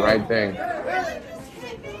woman did the right thing.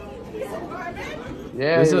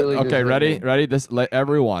 Yeah. Okay, ready?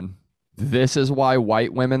 Everyone. This is why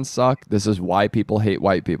white women suck. This is why people hate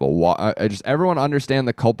white people. Everyone understand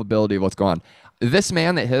the culpability of what's going on. This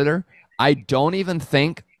man that hit her, I don't even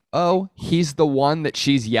think, he's the one that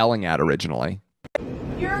she's yelling at originally.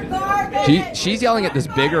 You're garbage. She's yelling at this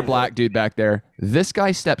bigger black dude back there. This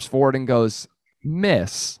guy steps forward and goes,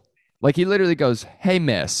 miss. Like, he literally goes, hey,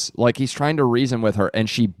 miss. Like, he's trying to reason with her, and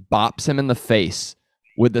she bops him in the face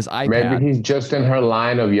with this iPad. Maybe he's just in her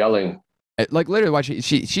line of yelling. Like, literally, watch,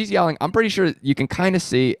 she's yelling. I'm pretty sure you can kind of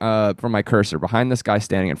see from my cursor behind this guy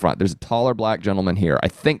standing in front. There's a taller black gentleman here. I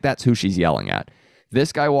think that's who she's yelling at.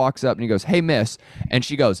 This guy walks up and he goes, hey, miss. And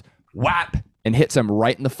she goes, whap, and hits him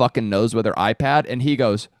right in the fucking nose with her iPad. And he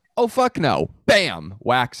goes, oh, fuck no. Bam.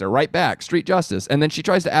 Whacks her right back. Street justice. And then she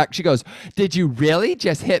tries to act. She goes, did you really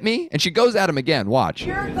just hit me? And she goes at him again. Watch.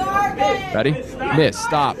 You're garbage. Ready? Miss.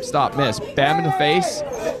 Stop. Miss. Bam in the face.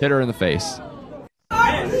 Hit her in the face.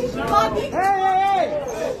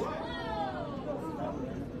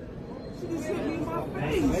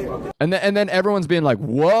 And then everyone's being like,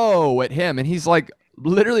 whoa, at him. And he's like,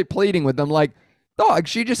 literally pleading with them like, dog,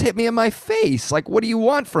 she just hit me in my face. Like, what do you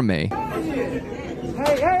want from me?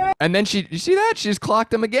 And then you see that? She just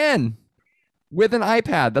clocked him again with an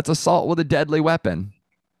iPad. That's assault with a deadly weapon.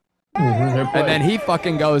 And then he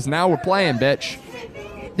fucking goes, now we're playing, bitch.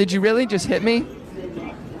 Did you really just hit me?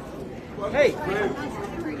 Hey.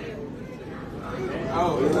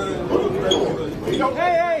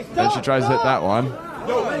 Then she tries to hit that one.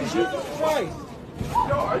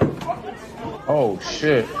 Oh,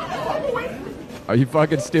 shit. Are you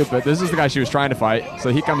fucking stupid? This is the guy she was trying to fight. So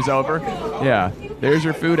he comes over. Yeah. There's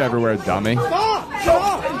your food everywhere, dummy. You got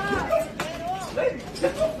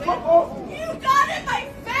in my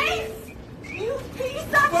face! You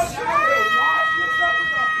piece of shit!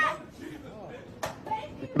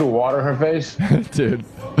 You threw water in her face? Dude.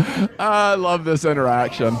 I love this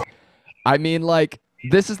interaction. I mean, like,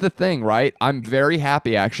 this is the thing, right? I'm very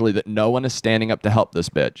happy actually that no one is standing up to help this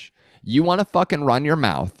bitch. You want to fucking run your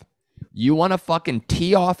mouth. You want to fucking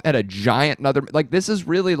tee off at a giant another, like, this is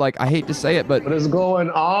really, like, I hate to say it, but What is going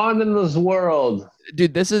on in this world?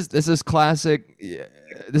 dude, this is classic.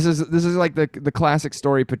 This is like the classic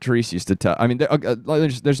story Patrice used to tell. I mean,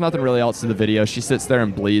 there's nothing really else to the video. She sits there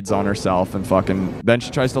and bleeds on herself and fucking, then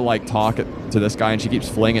she tries to like talk to this guy and she keeps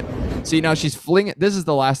flinging it. See, now she's flinging. This is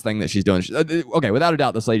the last thing that she's doing. Okay, without a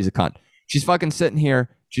doubt, this lady's a cunt. She's fucking sitting here.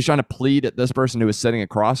 She's trying to plead at this person who is sitting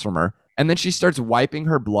across from her. And then she starts wiping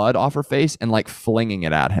her blood off her face and like flinging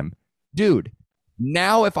it at him. Dude,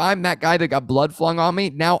 now if I'm that guy that got blood flung on me,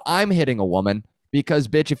 now I'm hitting a woman. Because,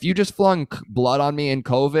 bitch, if you just flung blood on me in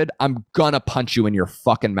COVID, I'm gonna punch you in your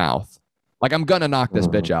fucking mouth. Like, I'm gonna knock this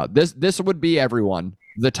bitch out. This would be, everyone,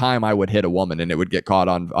 the time I would hit a woman and it would get caught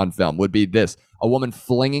on film, would be this. A woman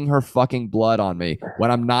flinging her fucking blood on me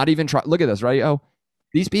when I'm not even trying. Look at this, right? Oh,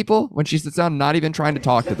 these people, when she sits down, not even trying to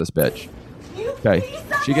talk to this bitch. Okay,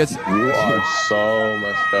 she gets... You are so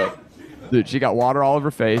messed up. Dude, she got water all over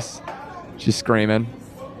her face. She's screaming.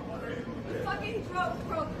 Fucking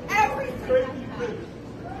broke everything.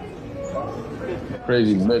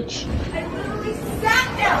 Crazy bitch. I literally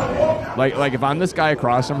sat down. Like if I'm this guy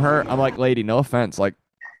across from her, I'm like, lady, no offense. Like,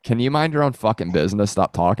 can you mind your own fucking business?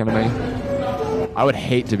 Stop talking to me. I would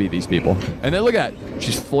hate to be these people. And then look at that.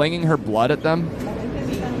 She's flinging her blood at them.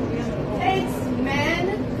 Thanks,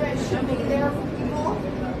 men. But should be there for people.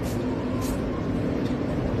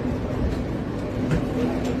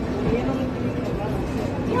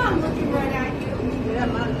 Yeah, I'm looking right at you.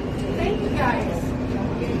 Thank you guys.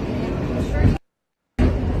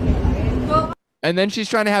 And then she's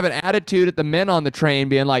trying to have an attitude at the men on the train,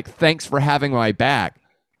 being like, thanks for having my back.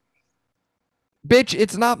 Bitch,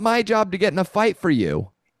 it's not my job to get in a fight for you.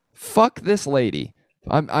 Fuck this lady.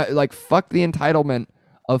 Fuck the entitlement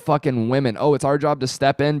of fucking women. Oh, it's our job to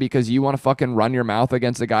step in because you want to fucking run your mouth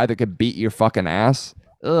against a guy that could beat your fucking ass.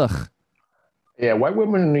 Ugh. Yeah, white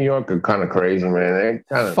women in New York are kind of crazy, man. They're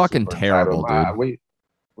kind of fucking terrible, dude.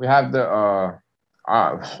 We have to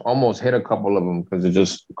almost hit a couple of them because they're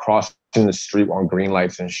just crossing the street on green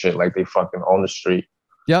lights and shit, like they fucking on the street.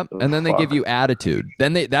 Yep, and then they give you attitude.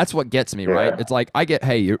 That's what gets me, right? It's like, I get,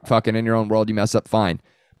 hey, you're fucking in your own world, you mess up, fine.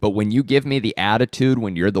 But when you give me the attitude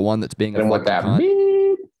when you're the one that's being a fucking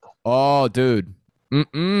cunt, oh, dude. I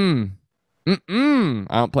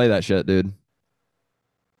don't play that shit, dude.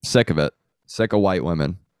 Sick of it. Sick of white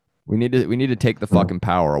women. We need to take the fucking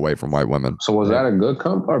power away from white women. So was that a good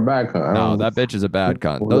cunt or a bad cunt? No, that bitch is a bad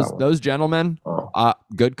cunt. Those gentlemen,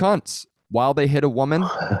 good cunts. While they hit a woman,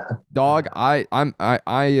 dog, I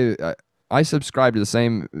subscribe to the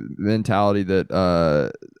same mentality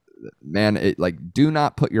that man, do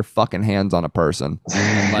not put your fucking hands on a person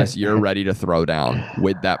unless you're ready to throw down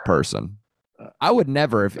with that person. I would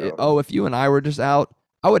never, if you and I were just out,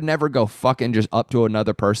 I would never go fucking just up to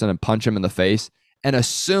another person and punch him in the face and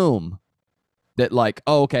assume that like,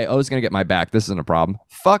 oh, okay, O's gonna get my back. This isn't a problem.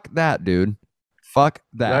 Fuck that, dude. Fuck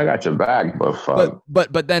that. I got your back, but fuck.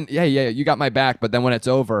 But then, yeah, you got my back. But then when it's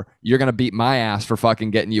over, you're gonna beat my ass for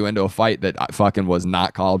fucking getting you into a fight that I fucking was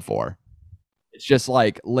not called for. It's just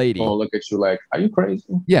like, lady. Oh, look at you like, are you crazy?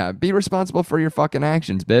 Yeah, be responsible for your fucking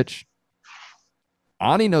actions, bitch.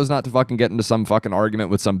 Ani knows not to fucking get into some fucking argument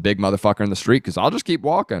with some big motherfucker in the street because I'll just keep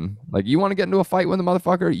walking. Like, you want to get into a fight with a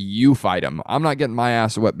motherfucker? You fight him. I'm not getting my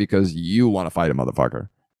ass whipped because you want to fight a motherfucker.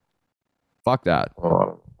 Fuck that.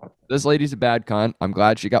 This lady's a bad cunt. I'm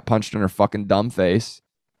glad she got punched in her fucking dumb face.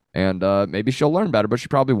 And maybe she'll learn better, but she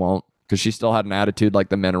probably won't because she still had an attitude like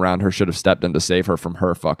the men around her should have stepped in to save her from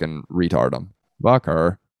her fucking retardum. Fuck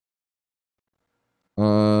her.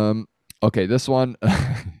 Okay, this one...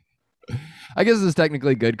 I guess this is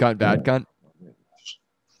technically good cunt, bad cunt.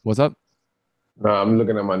 What's up? No, I'm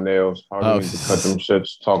looking at my nails. Probably need to cut them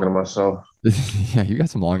shits, talking to myself. Yeah, you got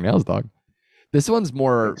some long nails, dog. This one's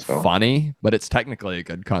more funny, but it's technically a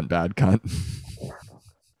good cunt, bad cunt.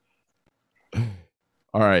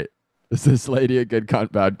 All right. Is this lady a good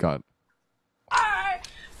cunt, bad cunt?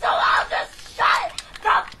 So I'll just shut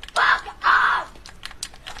the fuck up!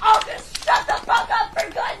 I'll just shut the fuck up for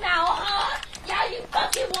good now, huh? Yeah, you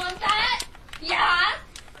fucking want that? Yeah?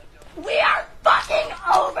 We are fucking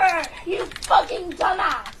over, you fucking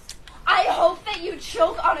dumbass! I hope that you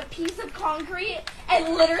choke on a piece of concrete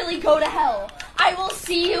and literally go to hell. I will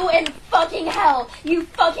see you in fucking hell, you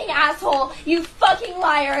fucking asshole, you fucking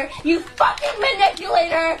liar, you fucking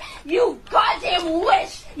manipulator, you goddamn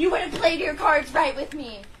wish you would have played your cards right with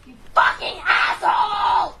me. You fucking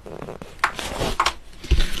asshole!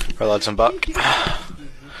 Reload some buck.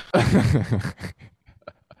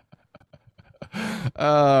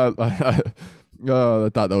 I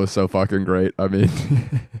thought that was so fucking great. I mean,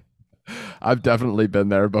 I've definitely been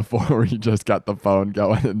there before where you just got the phone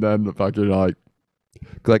going and then the fucking like,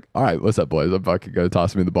 all right, what's up, boys? I'm fucking gonna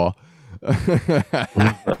toss me the ball.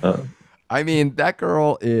 I mean, that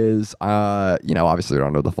girl is, obviously we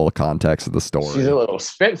don't know the full context of the story. She's a little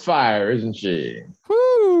spitfire, isn't she?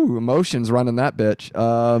 Woo, emotions running that bitch.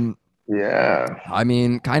 Yeah. I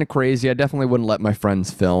mean, kind of crazy. I definitely wouldn't let my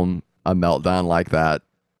friends film a meltdown like that.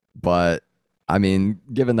 But I mean,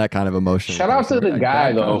 given that kind of emotion. Shout out to the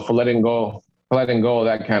guy though for letting go of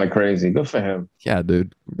that kind of crazy. Good for him. Yeah,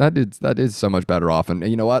 dude. That is so much better off. And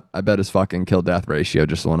you know what? I bet his fucking kill death ratio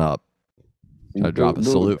just went up. I drop a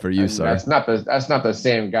salute for you, sir. That's not the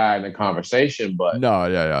same guy in the conversation, but no,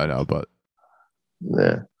 yeah, I know, but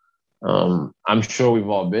yeah. I'm sure we've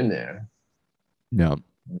all been there. Yeah.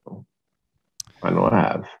 I know I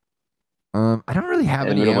have. I don't really have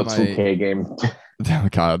any in the middle of a 2K game. Oh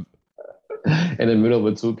God. In the middle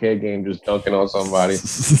of a 2K game, just dunking on somebody.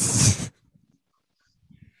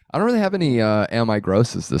 I don't really have any Am I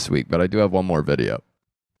Grosses this week, but I do have one more video.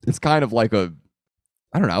 It's kind of like a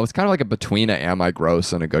between a Am I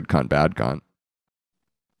Gross and a good cunt, bad cunt.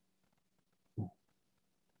 What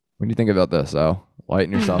do you think about this, though?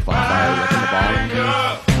 Lighting yourself on fire, ripping the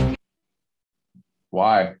bottom.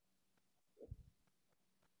 Why?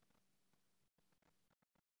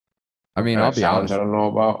 I mean, I'll be honest. I don't know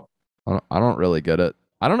about. I don't really get it.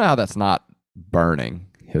 I don't know how that's not burning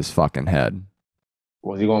his fucking head.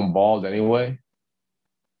 Was he going bald anyway?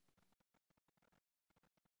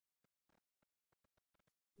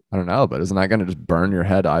 I don't know, but isn't that going to just burn your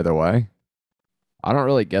head either way? I don't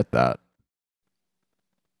really get that.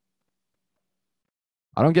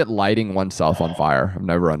 I don't get lighting oneself on fire. I've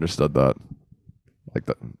never understood that. Like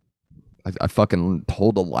that, I fucking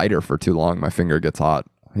hold a lighter for too long. My finger gets hot.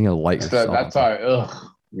 I need to light yourself. That's our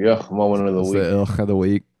moment of the week. The ugh of the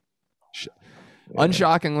week.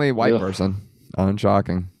 Unshockingly, white person.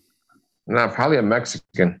 Unshocking. Nah, probably a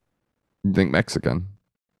Mexican. You think Mexican?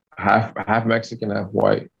 Half Mexican, half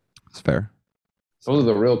white. It's fair. Those are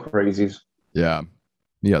the real crazies. Yeah.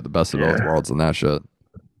 You got the best of both worlds in that shit.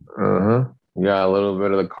 Uh-huh. You got a little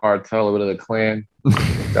bit of the cartel, a bit of the clan.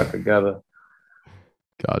 Got together.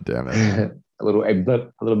 God damn it. a little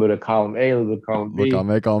bit of column A, a little bit of column B.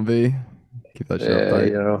 Make on B. Keep that shit up tight.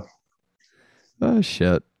 You know. Oh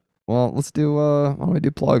shit. Well, let's do why don't we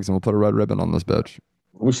do plugs and we'll put a red ribbon on this bitch.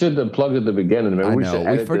 We should have plugged at the beginning. Maybe we should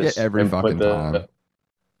edit forget this every fucking time.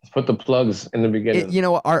 Let's put the plugs in the beginning. You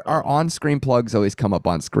know, our on-screen plugs always come up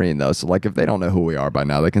on screen though. So like if they don't know who we are by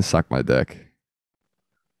now, they can suck my dick.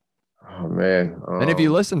 Oh man. And if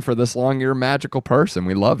you listen for this long, you're a magical person.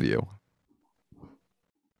 We love you.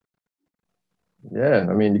 Yeah,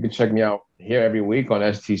 I mean, you can check me out here every week on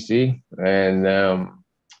STC and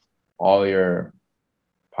all your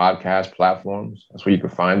podcast platforms. That's where you can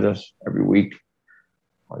find us every week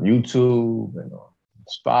on YouTube and on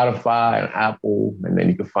Spotify and Apple. And then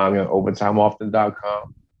you can find me on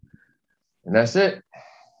overtimeoften.com. And that's it.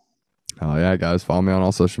 Oh, yeah, guys. Follow me on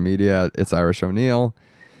all social media. It's Irish O'Neill.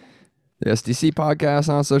 The STC podcast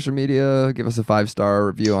on social media. Give us a 5-star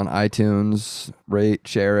review on iTunes. Rate,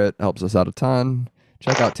 share it. Helps us out a ton.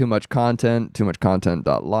 Check out Too Much Content,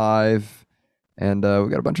 toomuchcontent.live. And we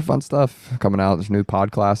got a bunch of fun stuff coming out. There's a new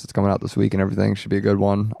podcast that's coming out this week and everything. Should be a good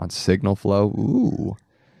one on Signal Flow. Ooh.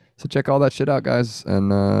 So check all that shit out, guys.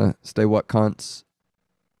 And stay what cunts.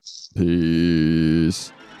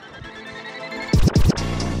 Peace.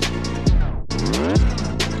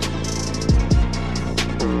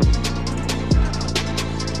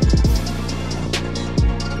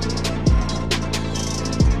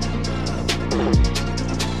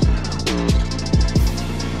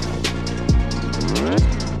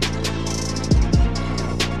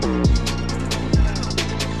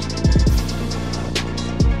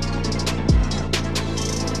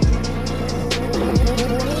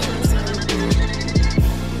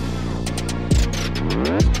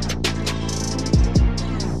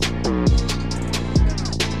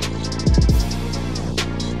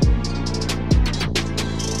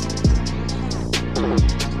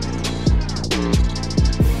 Thank you.